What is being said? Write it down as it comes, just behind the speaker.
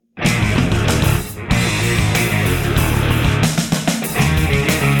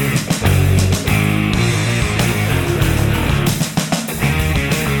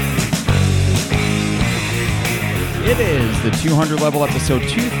200 level, episode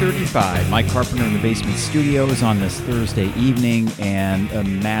 235. Mike Carpenter in the basement studios on this Thursday evening, and a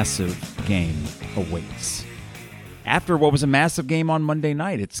massive game awaits. After what was a massive game on Monday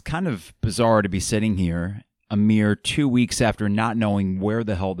night, it's kind of bizarre to be sitting here a mere 2 weeks after not knowing where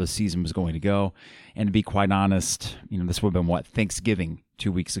the hell this season was going to go. And to be quite honest, this would have been, Thanksgiving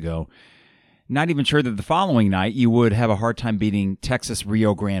 2 weeks ago. Not even sure that the following night you would have a hard time beating Texas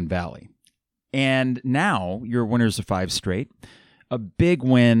Rio Grande Valley. And now you're winners of 5 straight, a big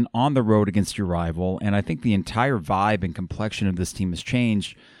win on the road against your rival, and I think the entire vibe and complexion of this team has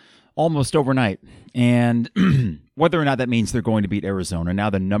changed almost overnight. And whether or not that means they're going to beat Arizona, now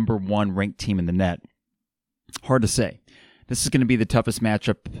the number 1 ranked team in the net, hard to say. This is going to be the toughest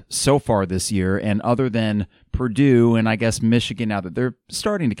matchup so far this year, and other than Purdue and I guess Michigan, now that they're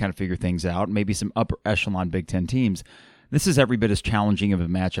starting to kind of figure things out, maybe some upper echelon Big Ten teams, this is every bit as challenging of a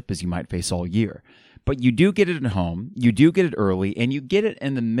matchup as you might face all year. But you do get it at home, you do get it early, and you get it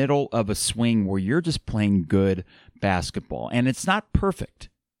in the middle of a swing where you're just playing good basketball. And it's not perfect.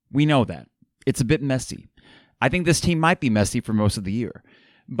 We know that. It's a bit messy. I think this team might be messy for most of the year.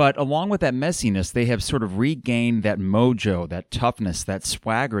 But along with that messiness, they have sort of regained that mojo, that toughness, that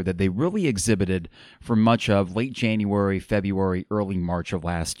swagger that they really exhibited for much of late January, February, early March of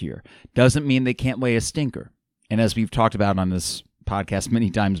last year. Doesn't mean they can't lay a stinker. And as we've talked about on this podcast many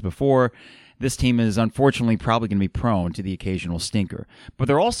times before, this team is unfortunately probably going to be prone to the occasional stinker. But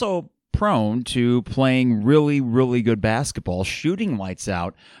they're also prone to playing really, really good basketball, shooting lights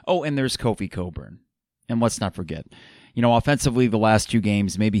out. Oh, and there's Kofi Cockburn. And let's not forget, offensively, the last 2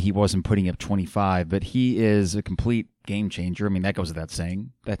 games, maybe he wasn't putting up 25, but he is a complete game changer. I mean, that goes without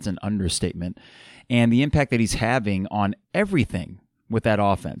saying. That's an understatement. And the impact that he's having on everything with that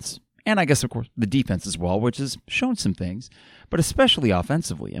offense. And I guess, of course, the defense as well, which has shown some things, but especially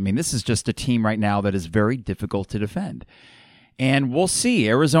offensively. I mean, this is just a team right now that is very difficult to defend. And we'll see.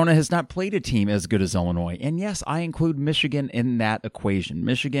 Arizona has not played a team as good as Illinois. And yes, I include Michigan in that equation.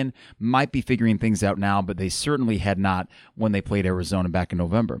 Michigan might be figuring things out now, but they certainly had not when they played Arizona back in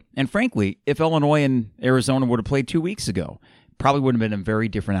November. And frankly, if Illinois and Arizona would have played 2 weeks ago, probably would have been a very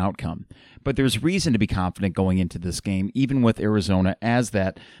different outcome. But there's reason to be confident going into this game, even with Arizona as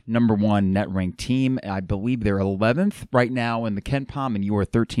that number 1 net-ranked team. I believe they're 11th right now in the KenPom, and you are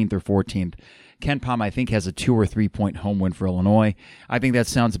 13th or 14th. KenPom, I think, has a 2 or 3 point home win for Illinois. I think that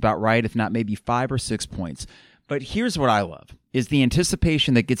sounds about right, if not maybe 5 or 6 points. But here's what I love, is the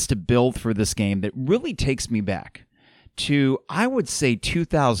anticipation that gets to build for this game that really takes me back to, I would say,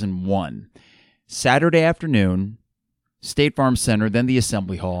 2001. Saturday afternoon, State Farm Center, then the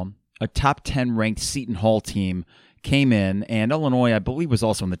Assembly Hall. A top 10 ranked Seton Hall team came in, and Illinois, I believe, was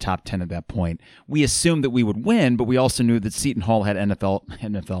also in the top 10 at that point. We assumed that we would win, but we also knew that Seton Hall had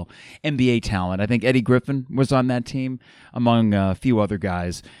NBA talent. I think Eddie Griffin was on that team, among a few other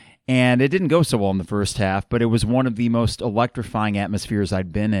guys. And it didn't go so well in the first half, but it was one of the most electrifying atmospheres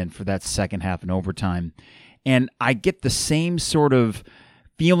I'd been in for that second half and overtime. And I get the same sort of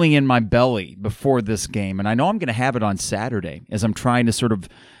feeling in my belly before this game, and I know I'm going to have it on Saturday as I'm trying to sort of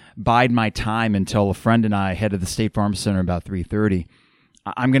bide my time until a friend and I head to the State Farm Center about 3:30.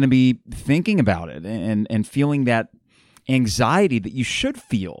 I'm going to be thinking about it and feeling that anxiety that you should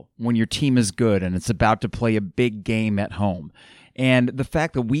feel when your team is good and it's about to play a big game at home. And the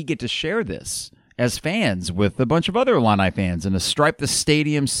fact that we get to share this as fans with a bunch of other Illini fans in a Stripe the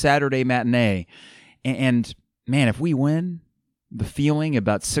Stadium Saturday matinee. And man, if we win, the feeling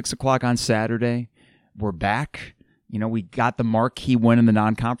about 6 o'clock on Saturday, we're back. We got the marquee win in the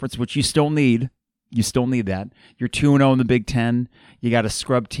non-conference, which you still need. You still need that. You're 2-0 in the Big Ten. You got a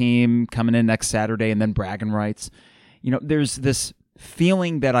scrub team coming in next Saturday and then bragging rights. There's this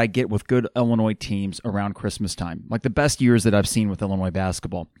feeling that I get with good Illinois teams around Christmas time. Like the best years that I've seen with Illinois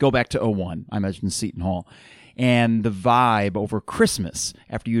basketball. Go back to 2001. I mentioned Seton Hall. And the vibe over Christmas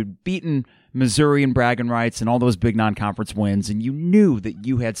after you'd beaten Missouri and bragging rights and all those big non-conference wins, and you knew that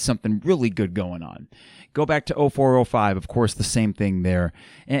you had something really good going on. Go back to 04-05, of course, the same thing there.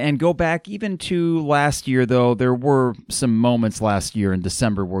 And go back even to last year, though, there were some moments last year in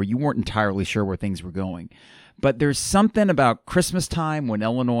December where you weren't entirely sure where things were going. But there's something about Christmas time when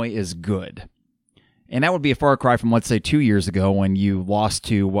Illinois is good. And that would be a far cry from, let's say, 2 years ago when you lost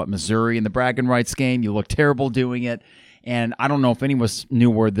to, Missouri in the bragging rights game. You looked terrible doing it. And I don't know if any of us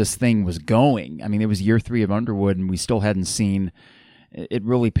knew where this thing was going. I mean, it was year 3 of Underwood, and we still hadn't seen it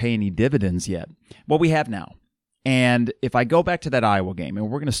really pay any dividends yet. Well, we have now. And if I go back to that Iowa game, and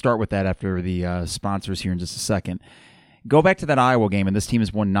we're going to start with that after the sponsors here in just a second. Go back to that Iowa game, and this team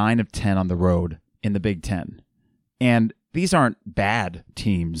has won 9 of 10 on the road in the Big Ten. And these aren't bad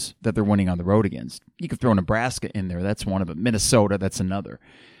teams that they're winning on the road against. You could throw Nebraska in there. That's one of them. Minnesota, that's another.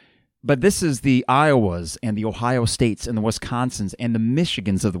 But this is the Iowas and the Ohio States and the Wisconsins and the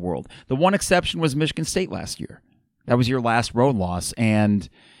Michigans of the world. The one exception was Michigan State last year. That was your last road loss, and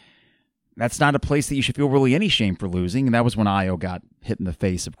that's not a place that you should feel really any shame for losing, and that was when Ayo got hit in the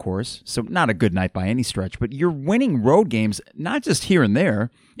face, of course. So not a good night by any stretch, but you're winning road games, not just here and there.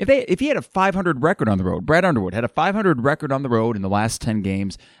 If he had a 500 record on the road, Brad Underwood had a 500 record on the road in the last 10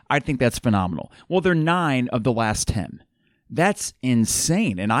 games, I think that's phenomenal. Well, they're 9 of the last 10. That's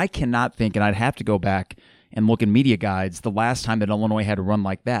insane, and I cannot think, and I'd have to go back and look in media guides the last time that Illinois had a run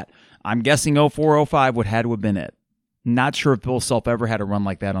like that. I'm guessing 04-05 would had to have been it. Not sure if Bill Self ever had a run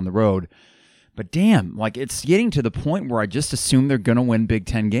like that on the road. But damn, like it's getting to the point where I just assume they're going to win Big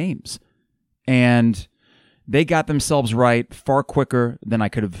Ten games. And they got themselves right far quicker than I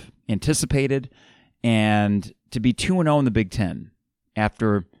could have anticipated. And to be 2-0 in the Big Ten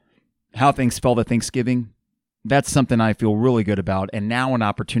after how things felt at Thanksgiving, that's something I feel really good about. And now an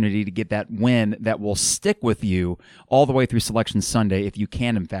opportunity to get that win that will stick with you all the way through Selection Sunday if you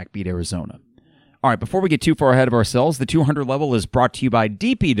can, in fact, beat Arizona. All right, before we get too far ahead of ourselves, the 200 level is brought to you by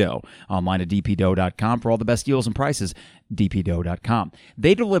DPDough, online at dpdough.com for all the best deals and prices, dpdough.com.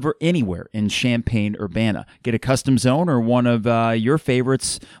 They deliver anywhere in Champaign-Urbana. Get a custom zone or one of your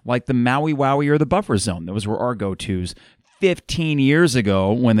favorites like the Maui Wowie or the Buffer Zone. Those were our go-tos 15 years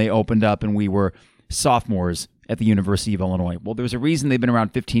ago when they opened up and we were sophomores at the University of Illinois. Well, there's a reason they've been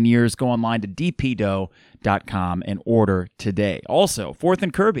around 15 years. Go online to dpdough.com and order today. Also, 4th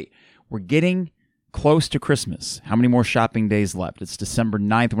and Kirby, we're getting close to Christmas. How many more shopping days left? It's December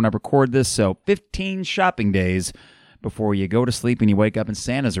 9th when I record this, so 15 shopping days before you go to sleep and you wake up and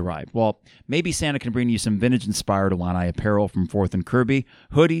Santa's arrived. Well, maybe Santa can bring you some vintage-inspired Illini apparel from 4th and Kirby,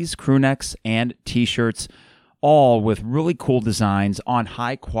 hoodies, crew necks, and T-shirts, all with really cool designs on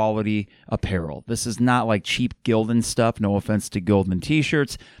high-quality apparel. This is not like cheap Gildan stuff, no offense to Gildan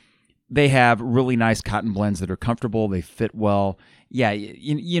T-shirts. They have really nice cotton blends that are comfortable, they fit well. Yeah,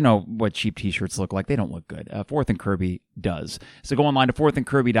 you know what cheap T-shirts look like. They don't look good. 4th and Kirby does. So go online to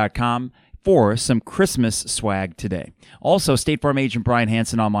 4thandkirby.com for some Christmas swag today. Also, State Farm agent Brian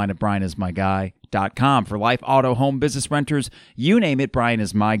Hansen online at brianismyguy.com. For life, auto, home, business, renters, you name it, Brian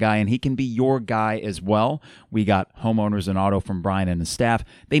is my guy, and he can be your guy as well. We got homeowners and auto from Brian and his staff.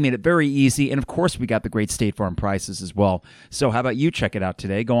 They made it very easy, and of course, we got the great State Farm prices as well. So how about you check it out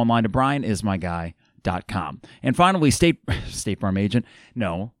today? Go online to brianismyguy.com. And finally, State Farm agent,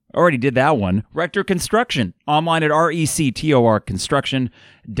 no, already did that one, Rector Construction, online at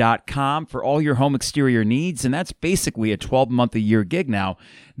rectorconstruction.com for all your home exterior needs, and that's basically a 12-month-a-year gig now.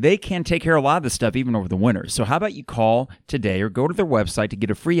 They can take care of a lot of this stuff even over the winter. So how about you call today or go to their website to get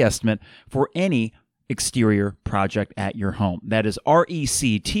a free estimate for any exterior project at your home. That is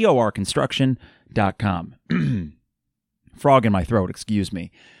rectorconstruction.com. Frog in my throat, excuse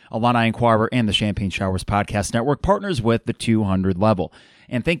me. Illini Inquirer and the Champagne Showers Podcast Network partners with the 200 level.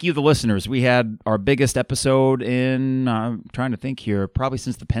 And thank you, the listeners. We had our biggest episode in, I'm trying to think here, probably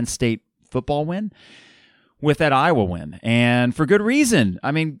since the Penn State football win, with that Iowa win. And for good reason.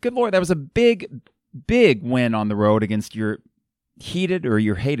 I mean, good Lord, that was a big, big win on the road against your heated or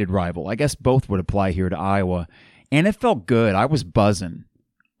your hated rival. I guess both would apply here to Iowa. And it felt good. I was buzzing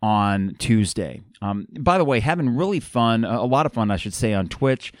on Tuesday. By the way, having really fun, a lot of fun, I should say, on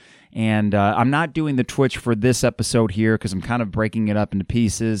Twitch. And I'm not doing the Twitch for this episode here because I'm kind of breaking it up into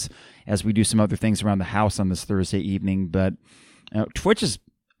pieces as we do some other things around the house on this Thursday evening. But Twitch is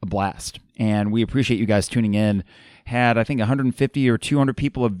a blast, and we appreciate you guys tuning in. Had, I think, 150 or 200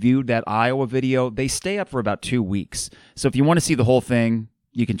 people have viewed that Iowa video. They stay up for about 2 weeks. So if you want to see the whole thing,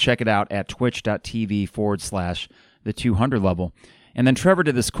 you can check it out at twitch.tv/the 200 level. And then Trevor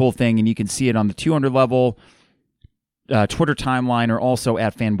did this cool thing, and you can see it on the 200 level Twitter timeline, or also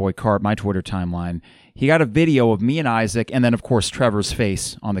at Fanboy Carp, my Twitter timeline. He got a video of me and Isaac, and then, of course, Trevor's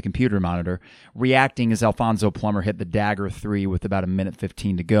face on the computer monitor, reacting as Alfonso Plummer hit the dagger 3 with about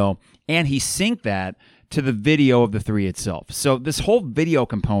 1:15 to go. And he synced that to the video of the 3 itself. So this whole video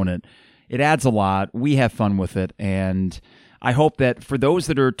component, it adds a lot. We have fun with it, and I hope that for those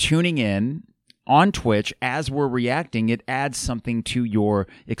that are tuning in on Twitch, as we're reacting, it adds something to your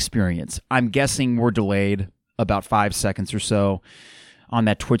experience. I'm guessing we're delayed about 5 seconds or so on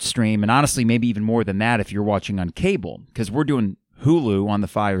that Twitch stream, and honestly, maybe even more than that if you're watching on cable, because we're doing Hulu on the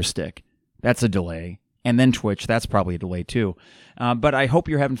Fire Stick. That's a delay. And then Twitch, that's probably a delay too. But I hope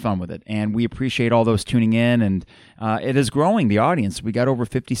you're having fun with it, and we appreciate all those tuning in, and it is growing, the audience. We got over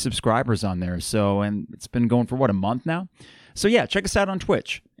 50 subscribers on there, and it's been going for, a month now? So yeah, check us out on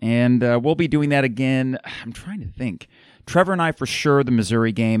Twitch, and we'll be doing that again. I'm trying to think. Trevor and I for sure the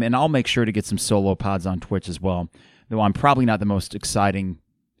Missouri game, and I'll make sure to get some solo pods on Twitch as well, though I'm probably not the most exciting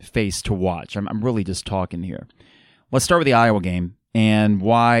face to watch. I'm really just talking here. Let's start with the Iowa game and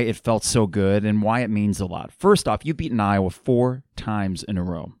why it felt so good and why it means a lot. First off, you've beaten Iowa 4 times in a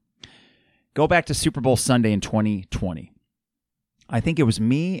row. Go back to Super Bowl Sunday in 2020. I think it was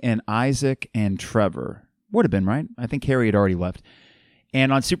me and Isaac and Trevor. Would have been, right? I think Harry had already left.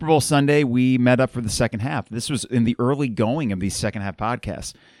 And on Super Bowl Sunday, we met up for the second half. This was in the early going of these second half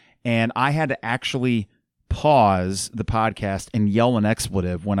podcasts. And I had to actually pause the podcast and yell an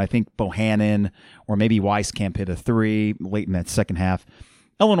expletive when I think Bohannon or maybe Weiskamp hit a 3 late in that second half.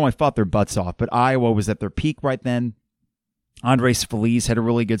 Illinois fought their butts off, but Iowa was at their peak right then. Andres Feliz had a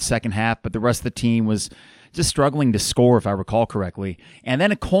really good second half, but the rest of the team was just struggling to score, if I recall correctly. And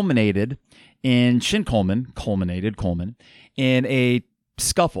then it culminated in Coleman, in a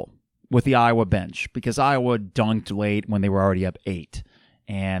scuffle with the Iowa bench because Iowa dunked late when they were already up 8.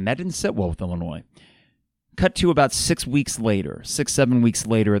 And that didn't sit well with Illinois. Cut to about 7 weeks later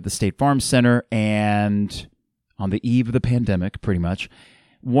at the State Farm Center, and on the eve of the pandemic, pretty much,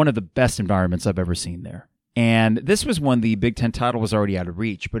 one of the best environments I've ever seen there. And this was when the Big Ten title was already out of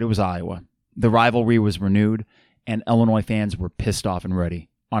reach, but it was Iowa. The rivalry was renewed, and Illinois fans were pissed off and ready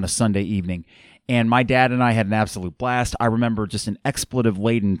on a Sunday evening. And my dad and I had an absolute blast. I remember just an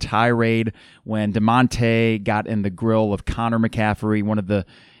expletive-laden tirade when DeMonte got in the grill of Connor McCaffrey, one of the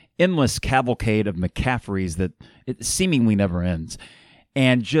endless cavalcade of McCaffreys that it seemingly never ends.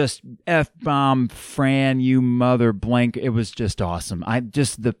 And just F-bomb, Fran, you mother blank. It was just awesome.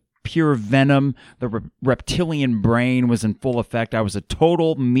 The pure venom, the reptilian brain was in full effect. I was a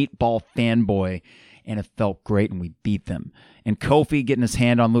total meatball fanboy, and it felt great, and we beat them. And Kofi getting his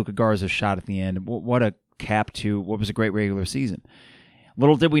hand on Luka Garza's shot at the end. What a cap to what was a great regular season.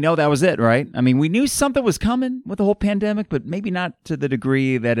 Little did we know that was it, right? I mean, we knew something was coming with the whole pandemic, but maybe not to the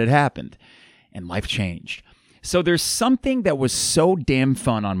degree that it happened. And life changed. So there's something that was so damn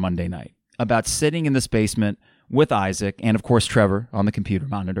fun on Monday night about sitting in this basement with Isaac and, of course, Trevor on the computer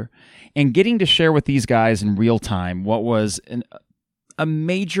monitor and getting to share with these guys in real time what was a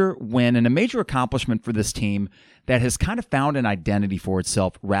major win and a major accomplishment for this team that has kind of found an identity for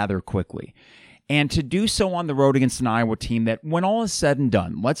itself rather quickly. And to do so on the road against an Iowa team that, when all is said and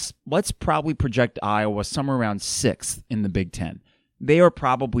done, let's probably project Iowa somewhere around 6th in the Big Ten. They are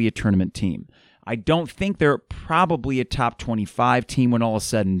probably a tournament team. I don't think they're probably a top 25 team when all is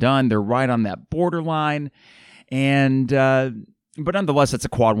said and done. They're right on that borderline. And but nonetheless, it's a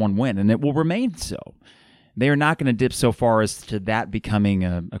quad 1 win, and it will remain so. They are not going to dip so far as to that becoming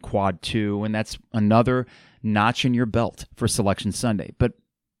a quad 2, and that's another notch in your belt for Selection Sunday. But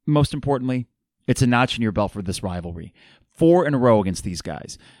most importantly, it's a notch in your belt for this rivalry. 4 in a row against these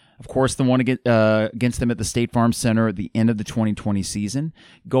guys. Of course, the one against them at the State Farm Center at the end of the 2020 season.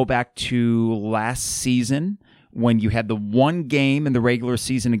 Go back to last season when you had the one game in the regular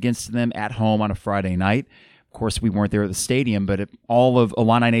season against them at home on a Friday night. Of course, we weren't there at the stadium, but all of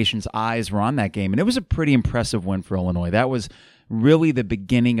Illini Nation's eyes were on that game, and it was a pretty impressive win for Illinois. That was really the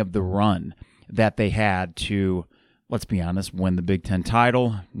beginning of the run that they had to, let's be honest, win the Big Ten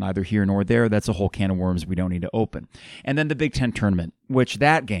title. Neither here nor there. That's a whole can of worms we don't need to open. And then the Big Ten tournament, which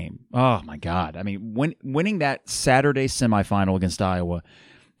that game, oh my God. I mean, winning that Saturday semifinal against Iowa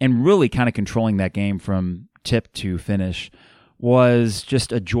and really kind of controlling that game from tip to finish was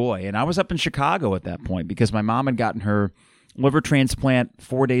just a joy. And I was up in Chicago at that point because my mom had gotten her liver transplant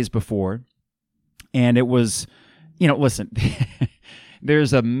 4 days before. And it was, listen,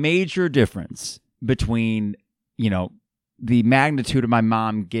 there's a major difference between, the magnitude of my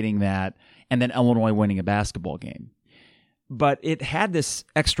mom getting that and then Illinois winning a basketball game. But it had this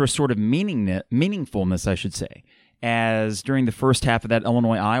extra sort of meaningfulness, I should say, as during the first half of that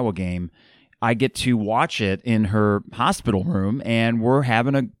Illinois-Iowa game, I get to watch it in her hospital room, and we're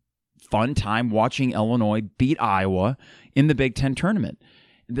having a fun time watching Illinois beat Iowa in the Big Ten tournament.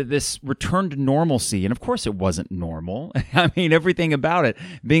 This return to normalcy, and of course it wasn't normal. I mean, everything about it,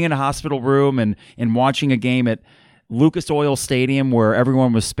 being in a hospital room and watching a game at Lucas Oil Stadium where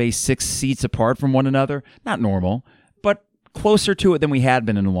everyone was spaced 6 seats apart from one another, not normal, but closer to it than we had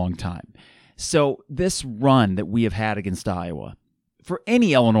been in a long time. So this run that we have had against Iowa, for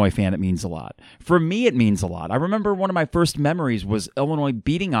any Illinois fan, it means a lot. For me, it means a lot. I remember one of my first memories was Illinois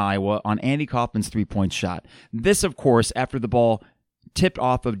beating Iowa on Andy Kaufman's three-point shot. This, of course, after the ball tipped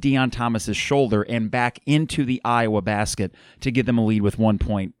off of Deion Thomas's shoulder and back into the Iowa basket to give them a lead with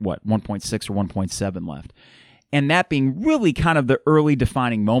 1.6 or 1.7 left. And that being really kind of the early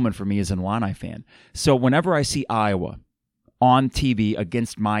defining moment for me as an Illini fan. So whenever I see Iowa on TV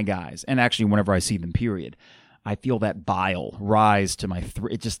against my guys, and actually whenever I see them, period, I feel that bile rise to my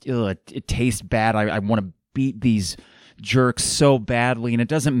throat. It tastes bad. I want to beat these jerks so badly, and it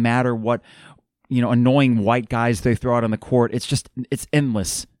doesn't matter what annoying white guys they throw out on the court. It's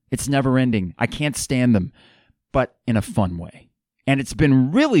endless. It's never ending. I can't stand them, but in a fun way. And it's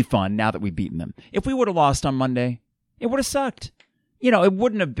been really fun now that we've beaten them. If we would have lost on Monday, it would have sucked. It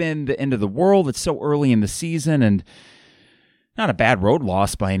wouldn't have been the end of the world. It's so early in the season, and not a bad road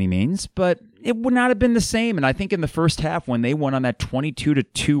loss by any means, but it would not have been the same. And I think in the first half, when they went on that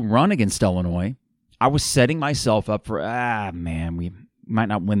 22-2 run against Illinois, I was setting myself up for, man, we might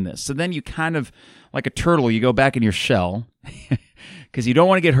not win this. So then you kind of, like a turtle, you go back in your shell because you don't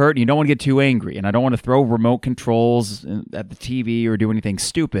want to get hurt and you don't want to get too angry. And I don't want to throw remote controls at the TV or do anything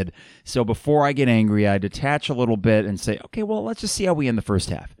stupid. So before I get angry, I detach a little bit and say, okay, well, let's just see how we end the first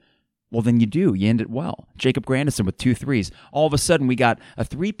half. Well, then you do. You end it well. Jacob Grandison with 2 threes. All of a sudden, we got a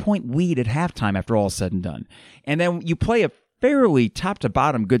 3-point lead at halftime after all is said and done. And then you play a fairly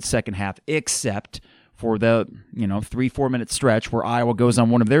top-to-bottom good second half, except for the 3-4 minute stretch where Iowa goes on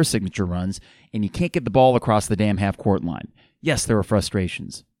one of their signature runs, and you can't get the ball across the damn half-court line. Yes, there were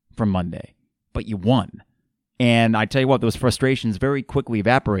frustrations from Monday, but you won. And I tell you what, those frustrations very quickly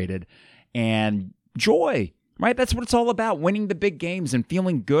evaporated, and joy. Right? That's what it's all about, winning the big games and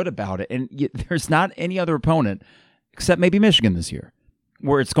feeling good about it. And there's not any other opponent, except maybe Michigan this year,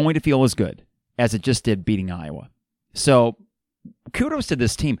 where it's going to feel as good as it just did beating Iowa. So kudos to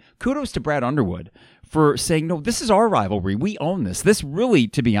this team. Kudos to Brad Underwood for saying, no, this is our rivalry. We own this. This really,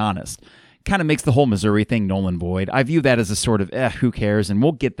 to be honest, kind of makes the whole Missouri thing null and void. I view that as a sort of, who cares? And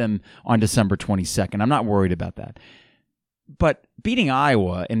we'll get them on December 22nd. I'm not worried about that. But beating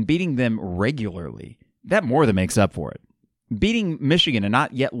Iowa and beating them regularly, that more than makes up for it. Beating Michigan and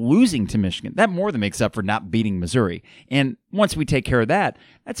not yet losing to Michigan, that more than makes up for not beating Missouri. And once we take care of that,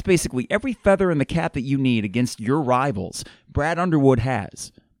 that's basically every feather in the cap that you need against your rivals, Brad Underwood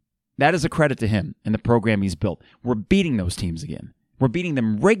has. That is a credit to him and the program he's built. We're beating those teams again. We're beating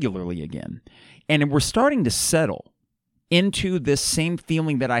them regularly again. And we're starting to settle into this same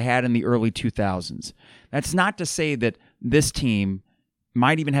feeling that I had in the early 2000s. That's not to say that this team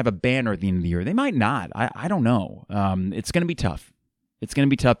might even have a banner at the end of the year. They might not. I don't know. It's going to be tough. It's going to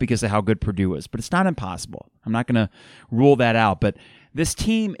be tough because of how good Purdue is, but it's not impossible. I'm not going to rule that out, but this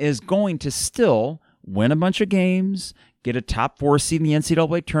team is going to still win a bunch of games, get a top 4 seed in the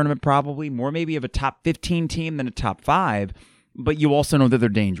NCAA tournament probably, more maybe of a top 15 team than a top 5, but you also know that they're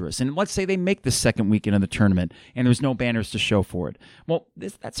dangerous. And let's say they make the second weekend of the tournament and there's no banners to show for it. Well,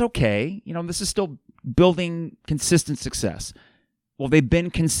 that's okay. This is still building consistent success. Well, they've been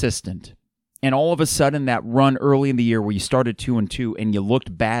consistent, and all of a sudden that run early in the year where you started 2-2 and you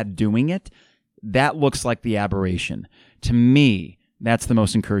looked bad doing it, that looks like the aberration. To me, that's the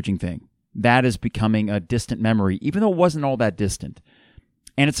most encouraging thing. That is becoming a distant memory, even though it wasn't all that distant.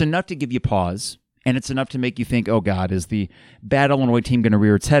 And it's enough to give you pause, and it's enough to make you think, oh God, is the bad Illinois team going to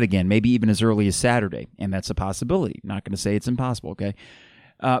rear its head again, maybe even as early as Saturday? And that's a possibility. Not going to say it's impossible, okay?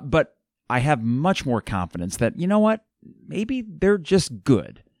 But I have much more confidence that, you know what? Maybe they're just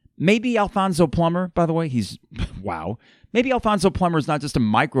good. Maybe Alfonso Plummer, by the way, wow. Maybe Alfonso Plummer is not just a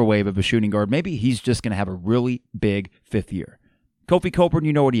microwave of a shooting guard. Maybe he's just going to have a really big 5th year. Kofi Coburn,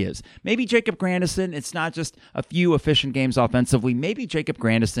 you know what he is. Maybe Jacob Grandison, it's not just a few efficient games offensively. Maybe Jacob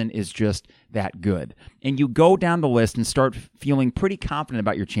Grandison is just that good. And you go down the list and start feeling pretty confident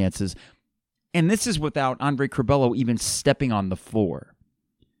about your chances. And this is without Andre Curbelo even stepping on the floor.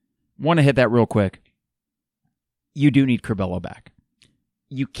 Want to hit that real quick. You do need Curbelo back.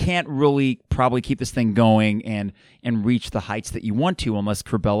 You can't really probably keep this thing going and reach the heights that you want to unless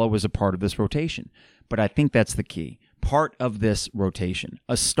Curbelo was a part of this rotation. But I think that's the key. Part of this rotation.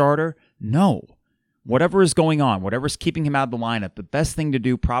 A starter? No. Whatever is going on, whatever's keeping him out of the lineup, the best thing to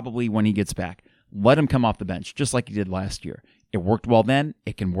do probably when he gets back, let him come off the bench, just like he did last year. It worked well then,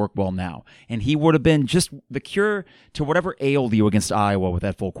 it can work well now. And he would have been just the cure to whatever ailed you against Iowa with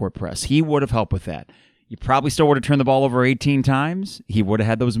that full court press. He would have helped with that. You probably still would have turned the ball over 18 times. He would have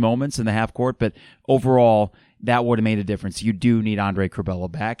had those moments in the half court, but overall, that would have made a difference. You do need Andre Curbelo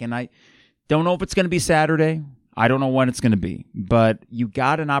back, and I don't know if it's going to be Saturday. I don't know when it's going to be, but you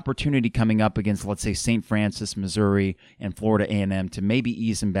got an opportunity coming up against, let's say, St. Francis, Missouri, and Florida A&M to maybe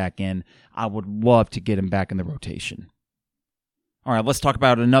ease him back in. I would love to get him back in the rotation. All right, let's talk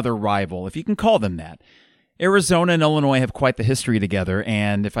about another rival, if you can call them that. Arizona and Illinois have quite the history together,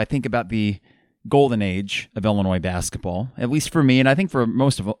 and if I think about the golden age of Illinois basketball, at least for me, and I think for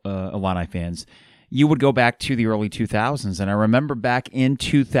most of Illini fans, you would go back to the early 2000s. And I remember back in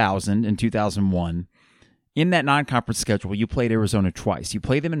 2000 and 2001, In that non-conference schedule, you played Arizona twice. You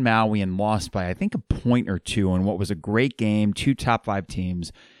played them in Maui and lost by, I think, a point or two in what was a great game, 2 top 5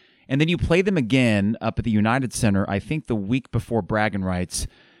 teams. And then you played them again up at the United Center, I think the week before bragging rights.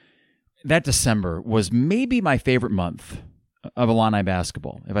 That December was maybe my favorite month of Illini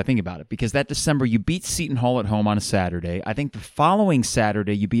basketball, if I think about it, because that December you beat Seton Hall at home on a Saturday. I think the following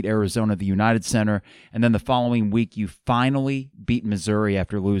Saturday you beat Arizona at the United Center, and then the following week you finally beat Missouri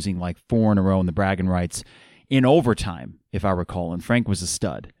after losing like 4 in a row in the bragging rights in overtime, if I recall, and Frank was a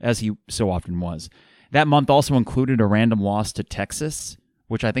stud, as he so often was. That month also included a random loss to Texas,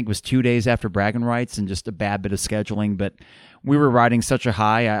 which I think was 2 days after bragging rights and just a bad bit of scheduling, but we were riding such a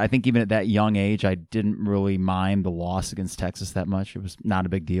high. I think even at that young age, I didn't really mind the loss against Texas that much. It was not a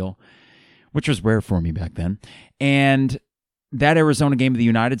big deal, which was rare for me back then. And that Arizona game at the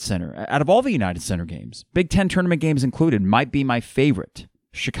United Center, out of all the United Center games, Big Ten tournament games included, might be my favorite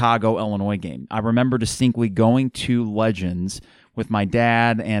Chicago-Illinois game. I remember distinctly going to Legends with my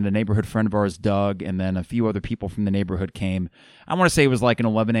dad and a neighborhood friend of ours, Doug, and then a few other people from the neighborhood came. I want to say it was like an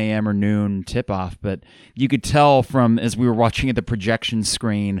 11 a.m. or noon tip-off, but you could tell from, as we were watching at the projection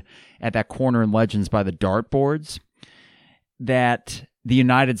screen at that corner in Legends by the dartboards, that the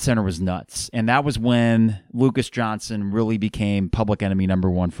United Center was nuts. And that was when Lucas Johnson really became public enemy number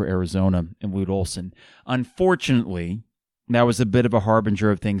 1 for Arizona and Lute Olson. Unfortunately, that was a bit of a harbinger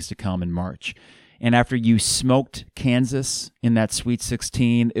of things to come in March. And after you smoked Kansas in that Sweet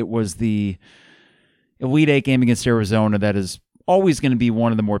 16, it was the Elite Eight game against Arizona that is always going to be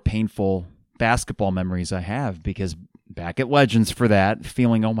one of the more painful basketball memories I have, because back at Legends for that,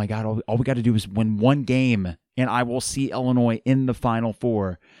 feeling, oh my God, all we got to do is win one game and I will see Illinois in the Final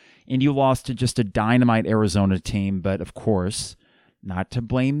Four. And you lost to just a dynamite Arizona team, but of course, not to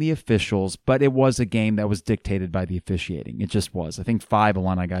blame the officials, but it was a game that was dictated by the officiating. It just was. I think 5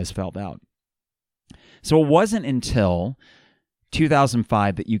 Illini guys fouled out. So it wasn't until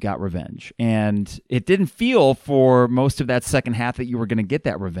 2005 that you got revenge. And it didn't feel for most of that second half that you were going to get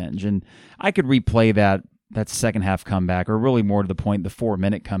that revenge. And I could replay that second half comeback, or really more to the point, the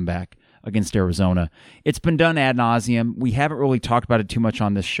 4-minute comeback against Arizona. It's been done ad nauseum. We haven't really talked about it too much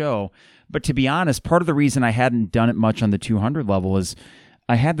on this show. But to be honest, part of the reason I hadn't done it much on the 200 level is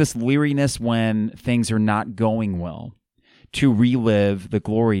I had this leeriness when things are not going well to relive the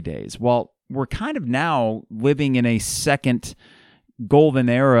glory days. Well, we're kind of now living in a second golden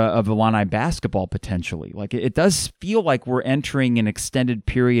era of Illini basketball, potentially. Like, it does feel like we're entering an extended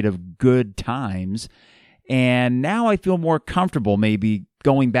period of good times, and now I feel more comfortable maybe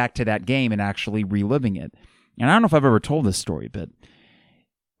going back to that game and actually reliving it. And I don't know if I've ever told this story, but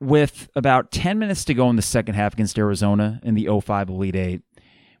with about 10 minutes to go in the second half against Arizona in the 05 Elite Eight,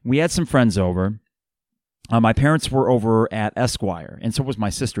 we had some friends over. My parents were over at Esquire, and so was my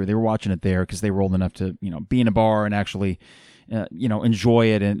sister. They were watching it there because they were old enough to, be in a bar and actually, enjoy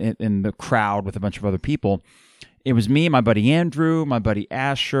it in the crowd with a bunch of other people. It was me, my buddy Andrew, my buddy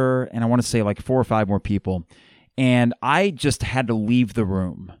Asher, and I want to say like 4 or 5 more people. And I just had to leave the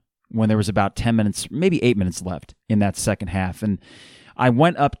room when there was about 10 minutes, maybe 8 minutes left in that second half. And I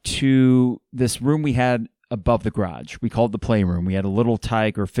went up to this room we had above the garage. We called it the playroom. We had a little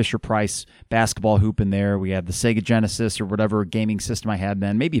Tyke or Fisher-Price basketball hoop in there. We had the Sega Genesis or whatever gaming system I had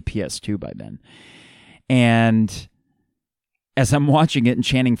then, maybe a PS2 by then. And as I'm watching it and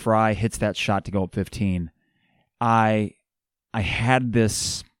Channing Frye hits that shot to go up 15, I had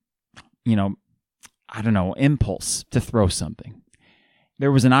this, impulse to throw something.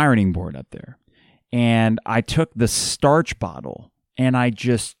 There was an ironing board up there, and I took the starch bottle and I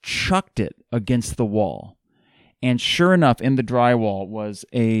just chucked it against the wall. And sure enough, in the drywall was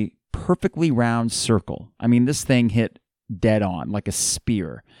a perfectly round circle. I mean, this thing hit dead on, like a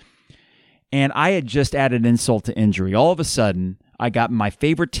spear. And I had just added insult to injury. All of a sudden, I got my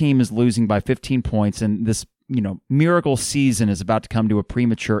favorite team is losing by 15 points, and this, miracle season is about to come to a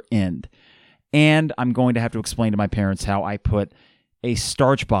premature end. And I'm going to have to explain to my parents how I put a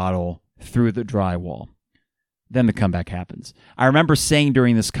starch bottle through the drywall. Then the comeback happens. I remember saying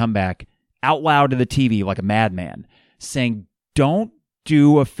during this comeback out loud to the TV like a madman, saying, don't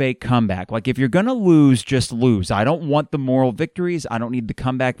do a fake comeback. Like, if you're going to lose, just lose. I don't want the moral victories. I don't need the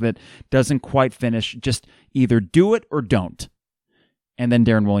comeback that doesn't quite finish. Just either do it or don't. And then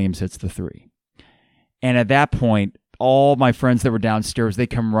Darren Williams hits the 3. And at that point, all my friends that were downstairs, they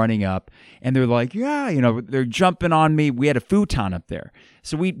come running up and they're like, yeah, they're jumping on me. We had a futon up there.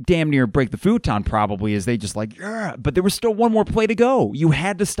 So we damn near break the futon probably as they just like, yeah. But there was still one more play to go. You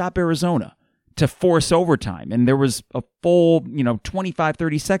had to stop Arizona to force overtime. And there was a full, 25,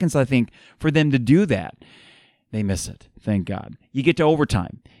 30 seconds, I think, for them to do that. They miss it. Thank God. You get to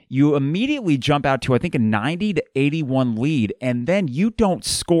overtime. You immediately jump out to, I think, a 90-81 lead, and then you don't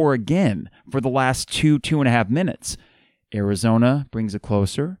score again for the last 2.5 minutes. Arizona brings it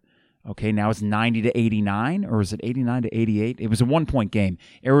closer. Okay, now it's 90-89, or is it 89-88? It was a 1-point game.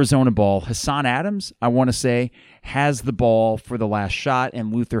 Arizona ball. Hassan Adams, I want to say, has the ball for the last shot,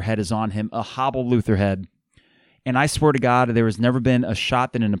 and Lutherhead is on him. A hobble Lutherhead. And I swear to God, there has never been a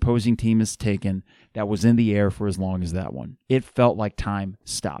shot that an opposing team has taken that was in the air for as long as that one. It felt like time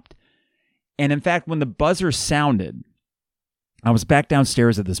stopped. And in fact, when the buzzer sounded, I was back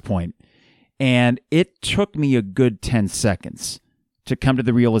downstairs at this point, and it took me a good 10 seconds to come to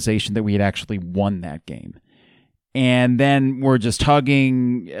the realization that we had actually won that game. And then we're just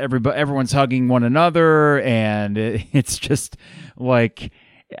hugging, everyone's hugging one another, and it's just like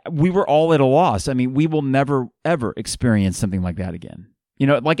we were all at a loss. I mean, we will never, ever experience something like that again. You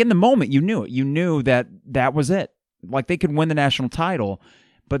know, like in the moment, you knew it. You knew that that was it. Like they could win the national title,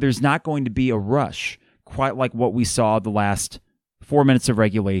 but there's not going to be a rush quite like what we saw the last 4 minutes of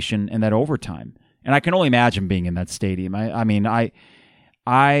regulation and that overtime. And I can only imagine being in that stadium.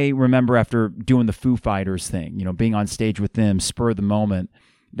 I remember after doing the Foo Fighters thing, you know, being on stage with them, spur of the moment,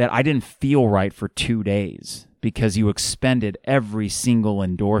 that I didn't feel right for 2 days because you expended every single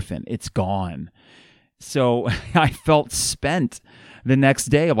endorphin. It's gone. So I felt spent the next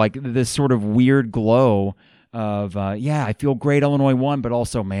day, like this sort of weird glow of, I feel great, Illinois won, but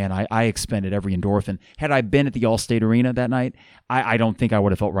also, man, I expended every endorphin. Had I been at the Allstate Arena that night, I don't think I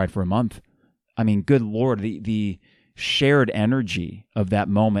would have felt right for a month. I mean, good Lord, the shared energy of that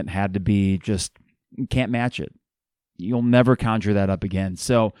moment had to be just, you can't match it. You'll never conjure that up again.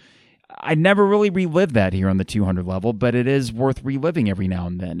 So I never really relived that here on the 200 level, but it is worth reliving every now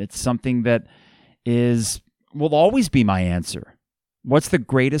and then. It's something that will always be my answer. What's the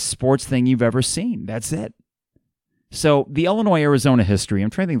greatest sports thing you've ever seen? That's it. So the Illinois-Arizona history,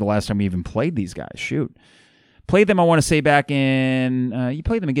 I'm trying to think the last time we even played these guys. Shoot. Played them, I want to say, back in, you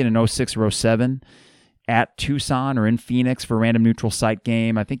played them again in 06 or 07 at Tucson or in Phoenix for a random neutral site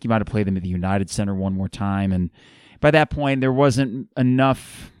game. I think you might have played them at the United Center one more time. And by that point, there wasn't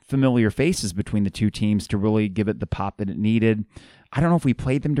enough familiar faces between the two teams to really give it the pop that it needed. I don't know if we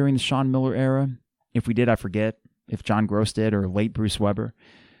played them during the Sean Miller era. If we did, I forget. If John Gross did or late Bruce Weber.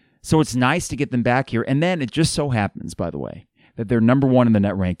 So it's nice to get them back here. And then it just so happens, by the way, that they're number 1 in the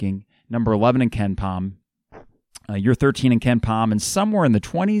net ranking, number 11 in Ken Pom. You're 13 in Ken Pom, and somewhere in the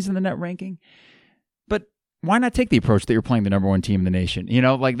 20s in the net ranking. But why not take the approach that you're playing the number 1 team in the nation? You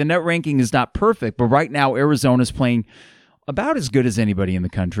know, like the net ranking is not perfect, but right now Arizona's playing about as good as anybody in the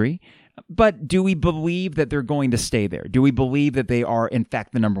country. But do we believe that they're going to stay there? Do we believe that they are, in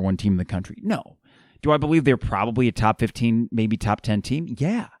fact, the number 1 team in the country? No. Do I believe they're probably a top 15, maybe top 10 team?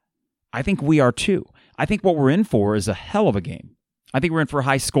 Yeah. I think we are too. I think what we're in for is a hell of a game. I think we're in for a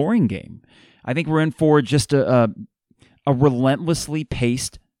high-scoring game. I think we're in for just a relentlessly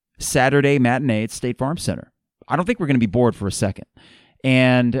paced Saturday matinee at State Farm Center. I don't think we're going to be bored for a second.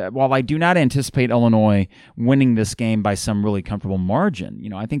 And while I do not anticipate Illinois winning this game by some really comfortable margin, you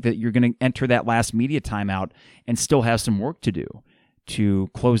know, I think that you're going to enter that last media timeout and still have some work to do to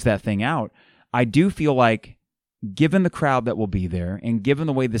close that thing out. I do feel like, given the crowd that will be there and given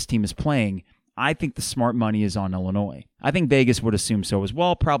the way this team is playing, I think the smart money is on Illinois. I think Vegas would assume so as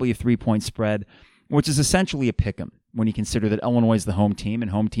well, probably a 3-point spread, which is essentially a pick'em when you consider that Illinois is the home team and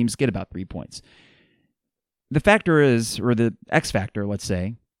home teams get about 3 points. The factor is, or the X factor, let's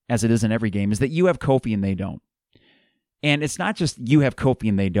say, as it is in every game, is that you have Kofi and they don't. And it's not just you have Kofi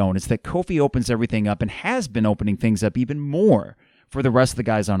and they don't. It's that Kofi opens everything up and has been opening things up even more for the rest of the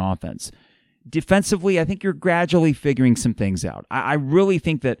guys on offense. Defensively, I think you're gradually figuring some things out. I really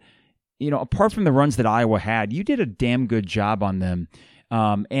think that, you know, apart from the runs that Iowa had, you did a damn good job on them.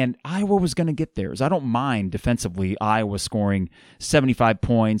 And Iowa was going to get theirs. I don't mind defensively Iowa scoring 75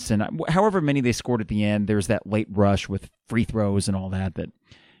 points, and however many they scored at the end, there's that late rush with free throws and all that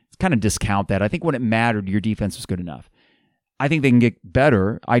kind of discount that. I think when it mattered, your defense was good enough. I think they can get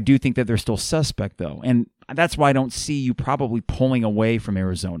better. I do think that they're still suspect, though, and that's why I don't see you probably pulling away from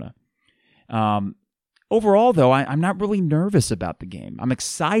Arizona. Overall, though, I'm not really nervous about the game. I'm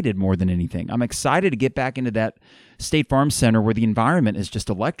excited more than anything. I'm excited to get back into that State Farm Center where the environment is just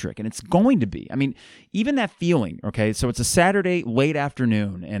electric, and it's going to be. I mean, even that feeling, okay? So it's a Saturday late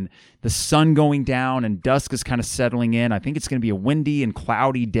afternoon, and the sun going down, and dusk is kind of settling in. I think it's going to be a windy and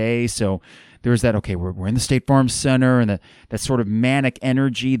cloudy day, so there's that, okay, we're in the State Farm Center, and that sort of manic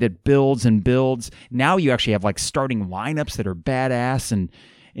energy that builds and builds. Now you actually have, like, starting lineups that are badass, and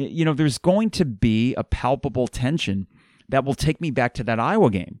you know, there's going to be a palpable tension that will take me back to that Iowa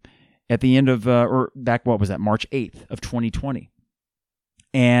game. at the end of, or back, what was that, March 8th of 2020.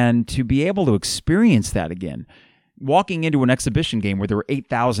 And to be able to experience that again, walking into an exhibition game where there were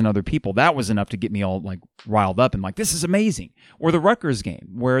 8,000 other people, that was enough to get me all like riled up and like, this is amazing. Or the Rutgers game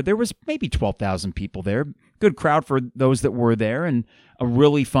where there was maybe 12,000 people there. Good crowd for those that were there and a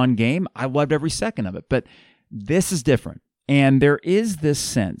really fun game. I loved every second of it. But this is different. And there is this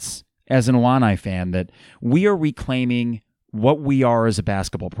sense as an Illini fan that we are reclaiming what we are as a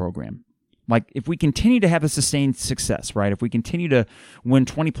basketball program. Like, if we continue to have a sustained success, right? If we continue to win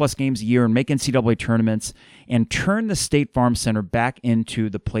 20-plus games a year and make NCAA tournaments and turn the State Farm Center back into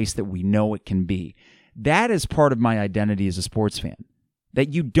the place that we know it can be, that is part of my identity as a sports fan.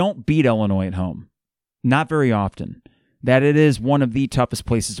 That you don't beat Illinois at home. Not very often. That it is one of the toughest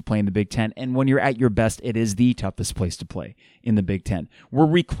places to play in the Big Ten. And when you're at your best, it is the toughest place to play in the Big Ten. We're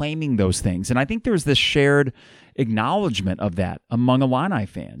reclaiming those things. And I think there's this shared acknowledgement of that among Illini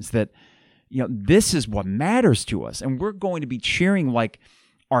fans that, you know, this is what matters to us. And we're going to be cheering like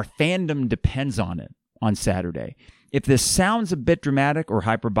our fandom depends on it on Saturday. If this sounds a bit dramatic or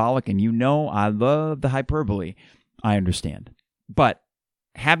hyperbolic, and you know I love the hyperbole, I understand. But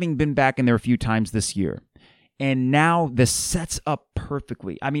having been back in there a few times this year, and now this sets up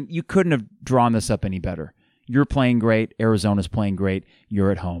perfectly. I mean, you couldn't have drawn this up any better. You're playing great. Arizona's playing great.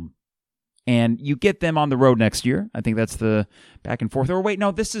 You're at home. And you get them on the road next year. I think that's the back and forth. Or wait,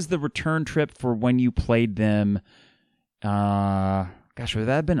 no, this is the return trip for when you played them. Would that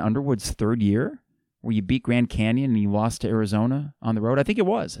have been Underwood's third year? Where you beat Grand Canyon and you lost to Arizona on the road? I think it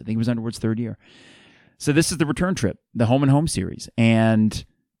was. I think it was Underwood's third year. So this is the return trip, the home and home series, and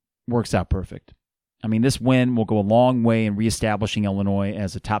works out perfect. I mean, this win will go a long way in reestablishing Illinois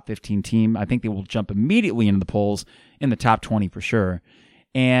as a top 15 team. I think they will jump immediately into the polls in the top 20 for sure.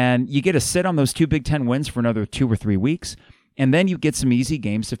 And you get to sit on those two Big Ten wins for another 2 or 3 weeks, and then you get some easy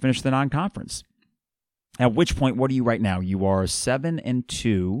games to finish the non-conference. At which point, what are you right now? You are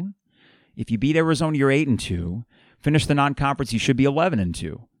 7-2. If you beat Arizona, you're 8-2. Finish the non-conference, you should be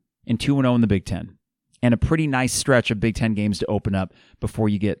 11-2 and 2-0 in the Big Ten. And a pretty nice stretch of Big Ten games to open up before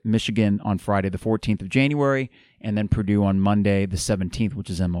you get Michigan on Friday, the 14th of January, and then Purdue on Monday, the 17th, which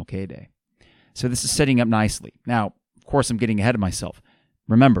is MLK Day. So this is setting up nicely. Now, of course, I'm getting ahead of myself.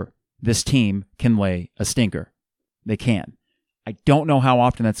 Remember, this team can lay a stinker. They can. I don't know how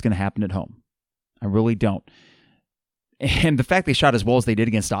often that's going to happen at home. I really don't. And the fact they shot as well as they did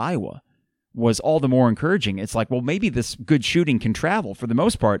against Iowa was all the more encouraging. It's like, well, maybe this good shooting can travel. For the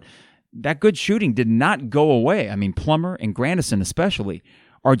most part, that good shooting did not go away. I mean, Plummer and Grandison especially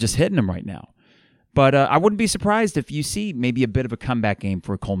are just hitting them right now. But I wouldn't be surprised if you see maybe a bit of a comeback game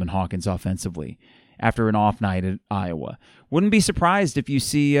for Coleman Hawkins offensively after an off night at Iowa. Wouldn't be surprised if you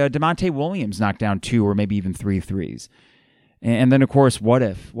see DeMonte Williams knock down 2 or maybe even 3 threes. And then, of course, what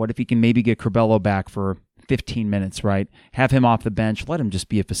if? What if he can maybe get Curbelo back for 15 minutes, right? Have him off the bench. Let him just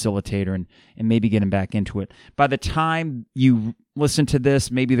be a facilitator and maybe get him back into it. By the time you listen to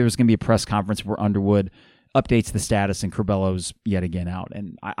this, maybe there's going to be a press conference where Underwood updates the status and Curbelo's yet again out.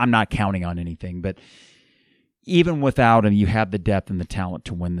 And I'm not counting on anything, but even without him, you have the depth and the talent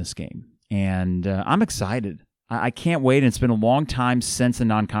to win this game. And I'm excited. I can't wait. And it's been a long time since a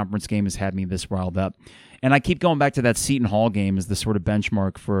non-conference game has had me this riled up. And I keep going back to that Seton Hall game as the sort of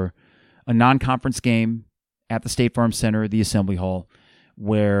benchmark for a non-conference game at the State Farm Center, the Assembly Hall,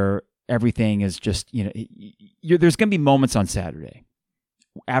 where everything is just, there's going to be moments on Saturday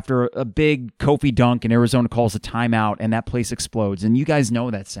after a big Kofi dunk and Arizona calls a timeout and that place explodes. And you guys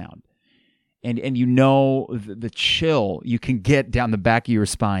know that sound. And you know the chill you can get down the back of your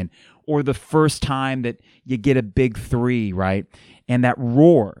spine, or the first time that you get a big 3, right? And that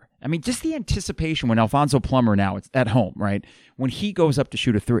roar. I mean, just the anticipation when Alfonso Plummer, now it's at home, right? When he goes up to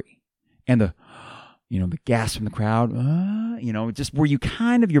shoot a 3 and the gas from the crowd, just where you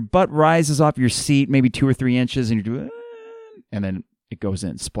kind of, your butt rises off your seat, maybe 2 or 3 inches, and you do, and then it goes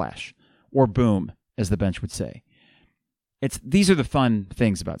in, splash, or boom, as the bench would say. These are the fun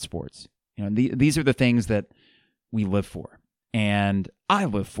things about sports. These are the things that we live for, and I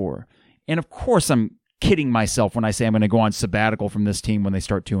live for. And of course, I'm kidding myself when I say I'm going to go on sabbatical from this team when they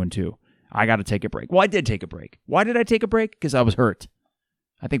start 2-2. I got to take a break. Well, I did take a break. Why did I take a break? Because I was hurt.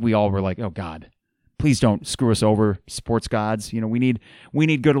 I think we all were like, oh God, please don't screw us over, sports gods. We need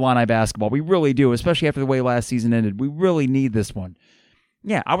good Illini basketball. We really do, especially after the way last season ended. We really need this one.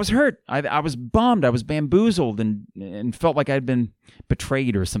 Yeah, I was hurt. I was bummed. I was bamboozled and felt like I'd been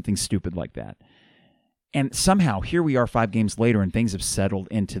betrayed or something stupid like that. And somehow, here we are 5 games later, and things have settled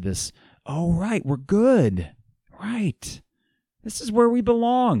into this, oh, right, we're good. Right. This is where we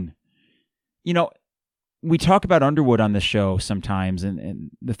belong. we talk about Underwood on this show sometimes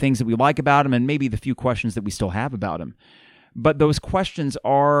and the things that we like about him and maybe the few questions that we still have about him. But those questions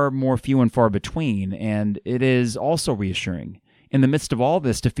are more few and far between, and it is also reassuring in the midst of all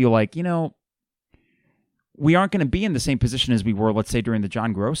this to feel like, we aren't going to be in the same position as we were, let's say, during the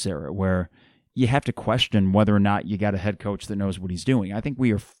John Gross era, where you have to question whether or not you got a head coach that knows what he's doing. I think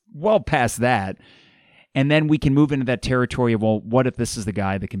we are well past that. And then we can move into that territory of, well, what if this is the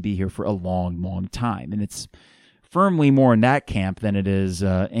guy that can be here for a long, long time? And it's firmly more in that camp than it is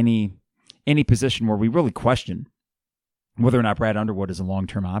any position where we really question whether or not Brad Underwood is a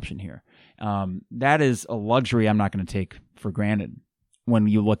long-term option here. That is a luxury I'm not going to take for granted when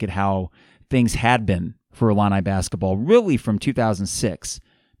you look at how things had been for Illini basketball, really from 2006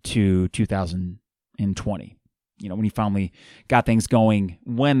 to 2020. When he finally got things going,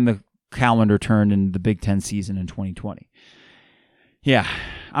 when the calendar turned in the Big Ten season in 2020. Yeah,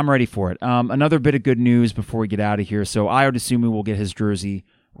 I'm ready for it. Another bit of good news before we get out of here. So Ayo Dosunmu will get his jersey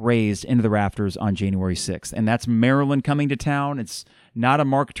raised into the rafters on January 6th. And that's Maryland coming to town. It's not a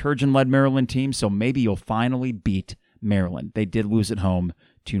Mark Turgeon-led Maryland team, so maybe you'll finally beat Maryland. They did lose at home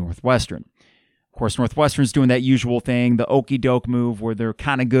to Northwestern. Of course, Northwestern's doing that usual thing, the okey-doke move where they're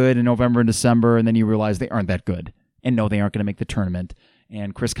kind of good in November and December, and then you realize they aren't that good. And no, they aren't going to make the tournament.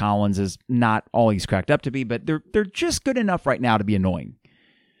 And Chris Collins is not all he's cracked up to be, but they're just good enough right now to be annoying.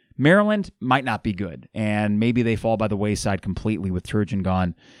 Maryland might not be good, and maybe they fall by the wayside completely with Turgeon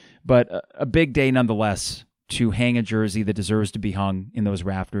gone. But a big day nonetheless to hang a jersey that deserves to be hung in those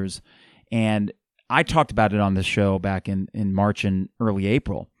rafters. And I talked about it on the show back in March and early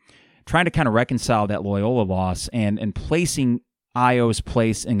April, trying to kind of reconcile that Loyola loss and placing Ayo's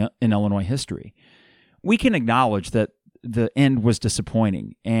place in Illinois history. We can acknowledge that the end was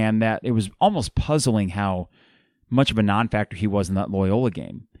disappointing and that it was almost puzzling how much of a non-factor he was in that Loyola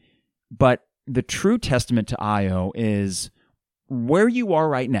game. But the true testament to Ayo is where you are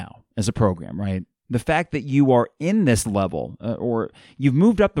right now as a program, right? The fact that you are in this level or you've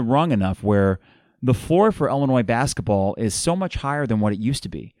moved up the rung enough where the floor for Illinois basketball is so much higher than what it used to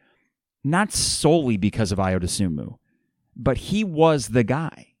be. Not solely because of Ayo Dosunmu, but he was the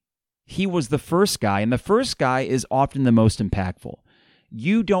guy. He was the first guy, and the first guy is often the most impactful.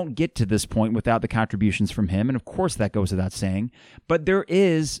 You don't get to this point without the contributions from him, and of course that goes without saying, but there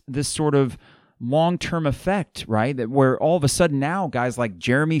is this sort of long-term effect, right? That where all of a sudden now guys like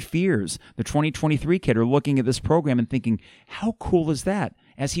Jeremy Fears, the 2023 kid, are looking at this program and thinking, how cool is that?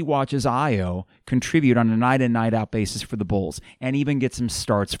 As he watches Ayo contribute on a night-in, night-out basis for the Bulls and even get some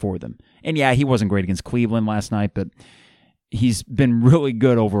starts for them. And yeah, he wasn't great against Cleveland last night, but he's been really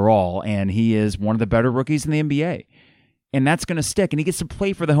good overall, and he is one of the better rookies in the NBA. And that's going to stick. And he gets to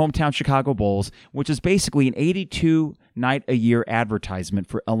play for the hometown Chicago Bulls, which is basically an 82-night-a-year advertisement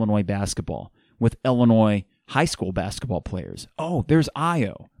for Illinois basketball with Illinois high school basketball players. Oh, there's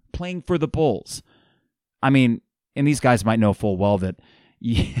Ayo playing for the Bulls. I mean, and these guys might know full well that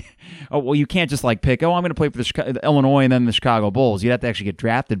you can't just pick, I'm going to play for the Illinois and then the Chicago Bulls. You'd have to actually get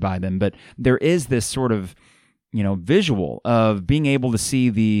drafted by them. But there is this sort of visual of being able to see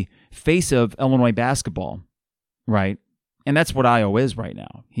the face of Illinois basketball, right? And that's what Ayo is right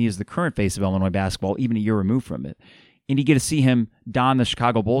now. He is the current face of Illinois basketball, even a year removed from it. And you get to see him don the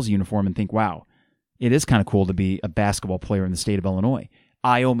Chicago Bulls uniform and think, wow, it is kind of cool to be a basketball player in the state of Illinois.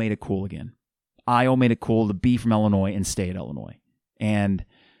 Ayo made it cool again. Ayo made it cool to be from Illinois and stay at Illinois. And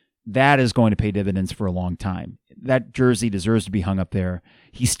that is going to pay dividends for a long time. That jersey deserves to be hung up there.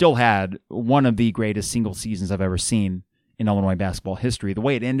 He still had one of the greatest single seasons I've ever seen in Illinois basketball history. The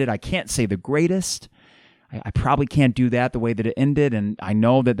way it ended, I can't say the greatest. I probably can't do that the way that it ended, and I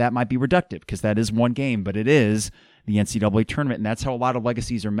know that might be reductive because that is one game, but it is the NCAA tournament, and that's how a lot of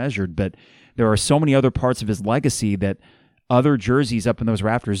legacies are measured. But there are so many other parts of his legacy that other jerseys up in those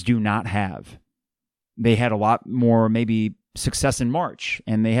rafters do not have. They had a lot more maybe success in March,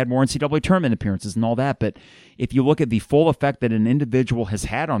 and they had more NCAA tournament appearances and all that. But if you look at the full effect that an individual has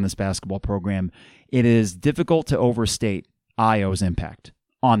had on this basketball program, it is difficult to overstate Ayo's impact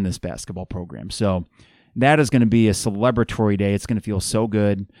on this basketball program. So that is going to be a celebratory day. It's going to feel so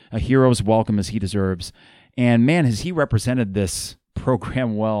good. A hero's welcome as he deserves. And man, has he represented this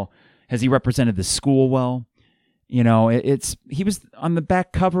program well? Has he represented the school well? He was on the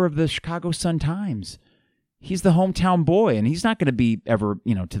back cover of the Chicago Sun-Times. He's the hometown boy, and he's not going to be ever,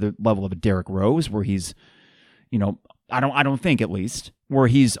 to the level of a Derrick Rose where he's, I don't think at least, where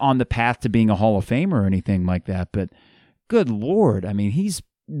he's on the path to being a Hall of Famer or anything like that. But good Lord, I mean, he's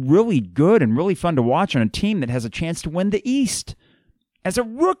really good and really fun to watch on a team that has a chance to win the East. As a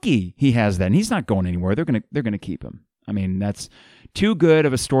rookie, he has that, and he's not going anywhere. They're gonna keep him. I mean, that's too good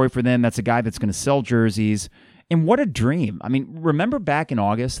of a story for them. That's a guy that's going to sell jerseys. And what a dream. I mean, remember back in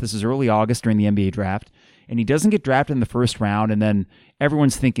August, this is early August during the NBA draft, and he doesn't get drafted in the first round, and then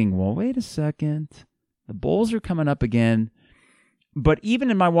everyone's thinking, well, wait a second. The Bulls are coming up again. But even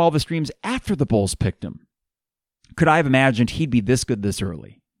in my wildest dreams after the Bulls picked him, could I have imagined he'd be this good this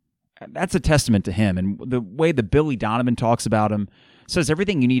early? That's a testament to him. And the way that Billy Donovan talks about him says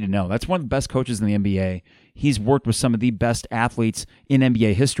everything you need to know. That's one of the best coaches in the NBA. He's worked with some of the best athletes in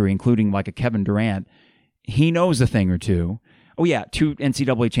NBA history, including like a Kevin Durant. He knows a thing or two. Oh, yeah, 2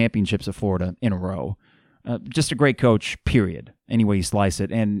 NCAA championships at Florida in a row. Just a great coach, period, any way you slice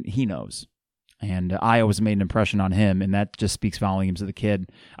it, and he knows. And Ayo has made an impression on him, and that just speaks volumes of the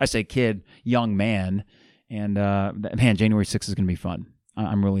kid. I say kid, young man. And, man, January 6th is going to be fun.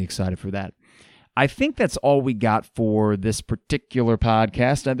 I'm really excited for that. I think that's all we got for this particular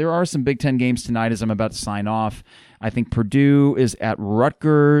podcast. There are some Big Ten games tonight as I'm about to sign off. I think Purdue is at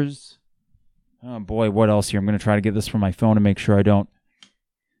Rutgers. Oh, boy, what else here? I'm going to try to get this from my phone to make sure I don't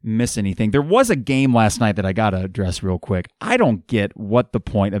miss anything. There was a game last night that I got to address real quick. I don't get what the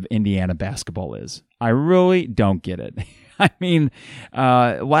point of Indiana basketball is. I really don't get it. I mean,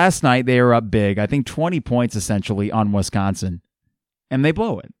 last night they were up big, I think 20 points essentially on Wisconsin, and they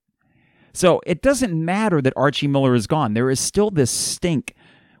blow it. So it doesn't matter that Archie Miller is gone. There is still this stink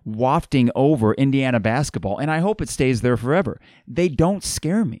wafting over Indiana basketball, and I hope it stays there forever. They don't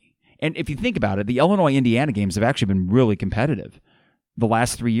scare me. And if you think about it, the Illinois-Indiana games have actually been really competitive. The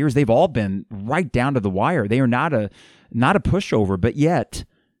last 3 years, they've all been right down to the wire. They are not a pushover, but yet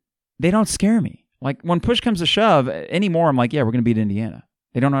they don't scare me. Like when push comes to shove anymore, I'm like, yeah, we're going to beat Indiana.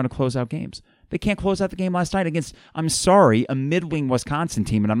 They don't know how to close out games. They can't close out the game last night against, I'm sorry, a middling Wisconsin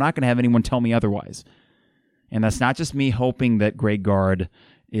team, and I'm not going to have anyone tell me otherwise. And that's not just me hoping that Greg Gard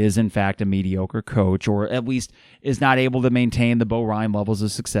is in fact a mediocre coach, or at least is not able to maintain the Bo Ryan levels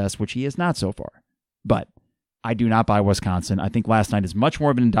of success, which he is not so far. But I do not buy Wisconsin. I think last night is much more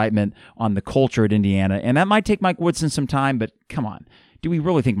of an indictment on the culture at Indiana, and that might take Mike Woodson some time, but come on. Do we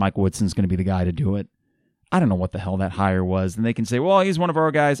really think Mike Woodson's going to be the guy to do it? I don't know what the hell that hire was. And they can say, well, he's one of our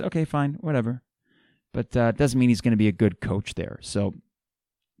guys. Okay, fine, whatever. But it doesn't mean he's going to be a good coach there. So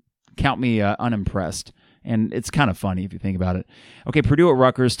count me unimpressed. And it's kind of funny if you think about it. Okay, Purdue at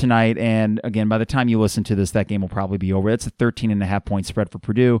Rutgers tonight. And again, by the time you listen to this, that game will probably be over. It's a 13.5-point spread for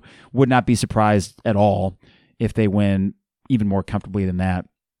Purdue. Would not be surprised at all if they win even more comfortably than that.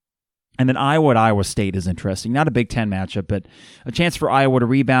 And then Iowa at Iowa State is interesting. Not a Big Ten matchup, but a chance for Iowa to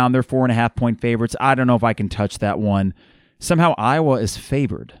rebound. They're 4.5-point favorites. I don't know if I can touch that one. Somehow Iowa is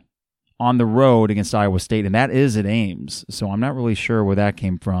favored on the road against Iowa State, and that is at Ames. So I'm not really sure where that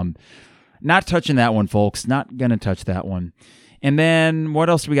came from. Not touching that one, folks. Not going to touch that one. And then what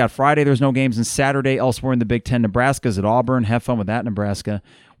else do we got? Friday, there's no games. And Saturday, elsewhere in the Big Ten, Nebraska's at Auburn. Have fun with that, Nebraska.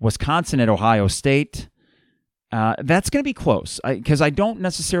 Wisconsin at Ohio State. That's going to be close because I don't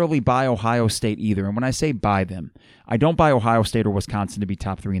necessarily buy Ohio State either. And when I say buy them, I don't buy Ohio State or Wisconsin to be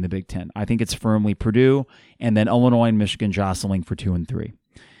top 3 in the Big Ten. I think it's firmly Purdue and then Illinois and Michigan jostling for 2 and 3.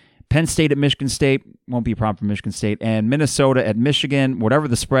 Penn State at Michigan State, won't be a problem for Michigan State. And Minnesota at Michigan, whatever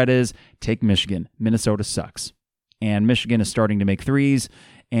the spread is, take Michigan. Minnesota sucks. And Michigan is starting to make threes,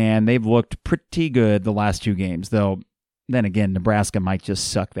 and they've looked pretty good the last 2 games. Though, then again, Nebraska might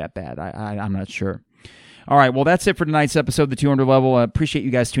just suck that bad. I'm not sure. All right, well, that's it for tonight's episode, The 200 Level. I appreciate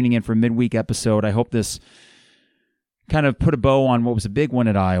you guys tuning in for a midweek episode. I hope this kind of put a bow on what was a big win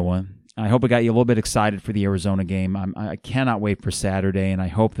at Iowa. I hope it got you a little bit excited for the Arizona game. I cannot wait for Saturday, and I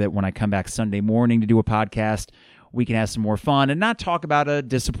hope that when I come back Sunday morning to do a podcast, we can have some more fun and not talk about a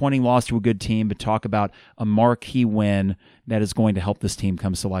disappointing loss to a good team, but talk about a marquee win that is going to help this team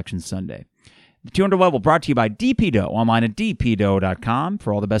come Selection Sunday. The 200 Level brought to you by DP Dough, online at dpdough.com.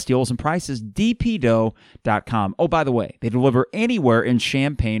 For all the best deals and prices, dpdough.com. Oh, by the way, they deliver anywhere in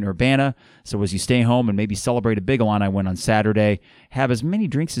Champaign-Urbana, so as you stay home and maybe celebrate a big Illini win on Saturday, have as many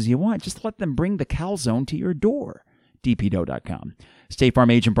drinks as you want. Just let them bring the calzone to your door. dpdough.com. State Farm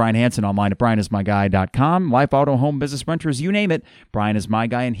agent Brian Hansen, online at brianismyguy.com. Life, auto, home, business, renters, you name it. Brian is my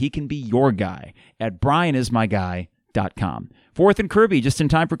guy, and he can be your guy at brianismyguy.com. Fourth and Kirby, just in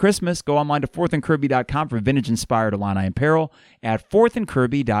time for Christmas. Go online to fourthandkirby.com for vintage-inspired Illini apparel at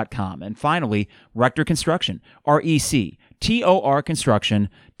fourthandkirby.com. And finally, Rector Construction, RECTOR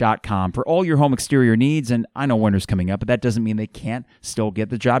Construction.com for all your home exterior needs. And I know winter's coming up, but that doesn't mean they can't still get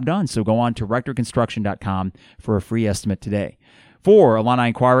the job done. So go on to rectorconstruction.com for a free estimate today. For Illini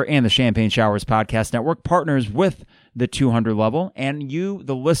Inquirer and the Champagne Showers Podcast Network, partners with the 200 Level, and you,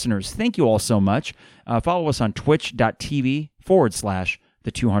 the listeners, thank you all so much. Follow us on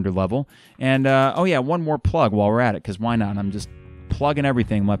twitch.tv/the 200 Level. And, one more plug while we're at it, because why not? I'm just plugging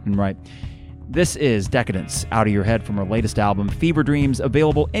everything left and right. This is Decadence, Out of Your Head from her latest album, Fever Dreams,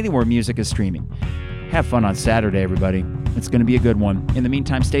 available anywhere music is streaming. Have fun on Saturday, everybody. It's going to be a good one. In the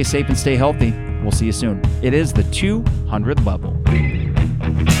meantime, stay safe and stay healthy. We'll see you soon. It is the 200 level.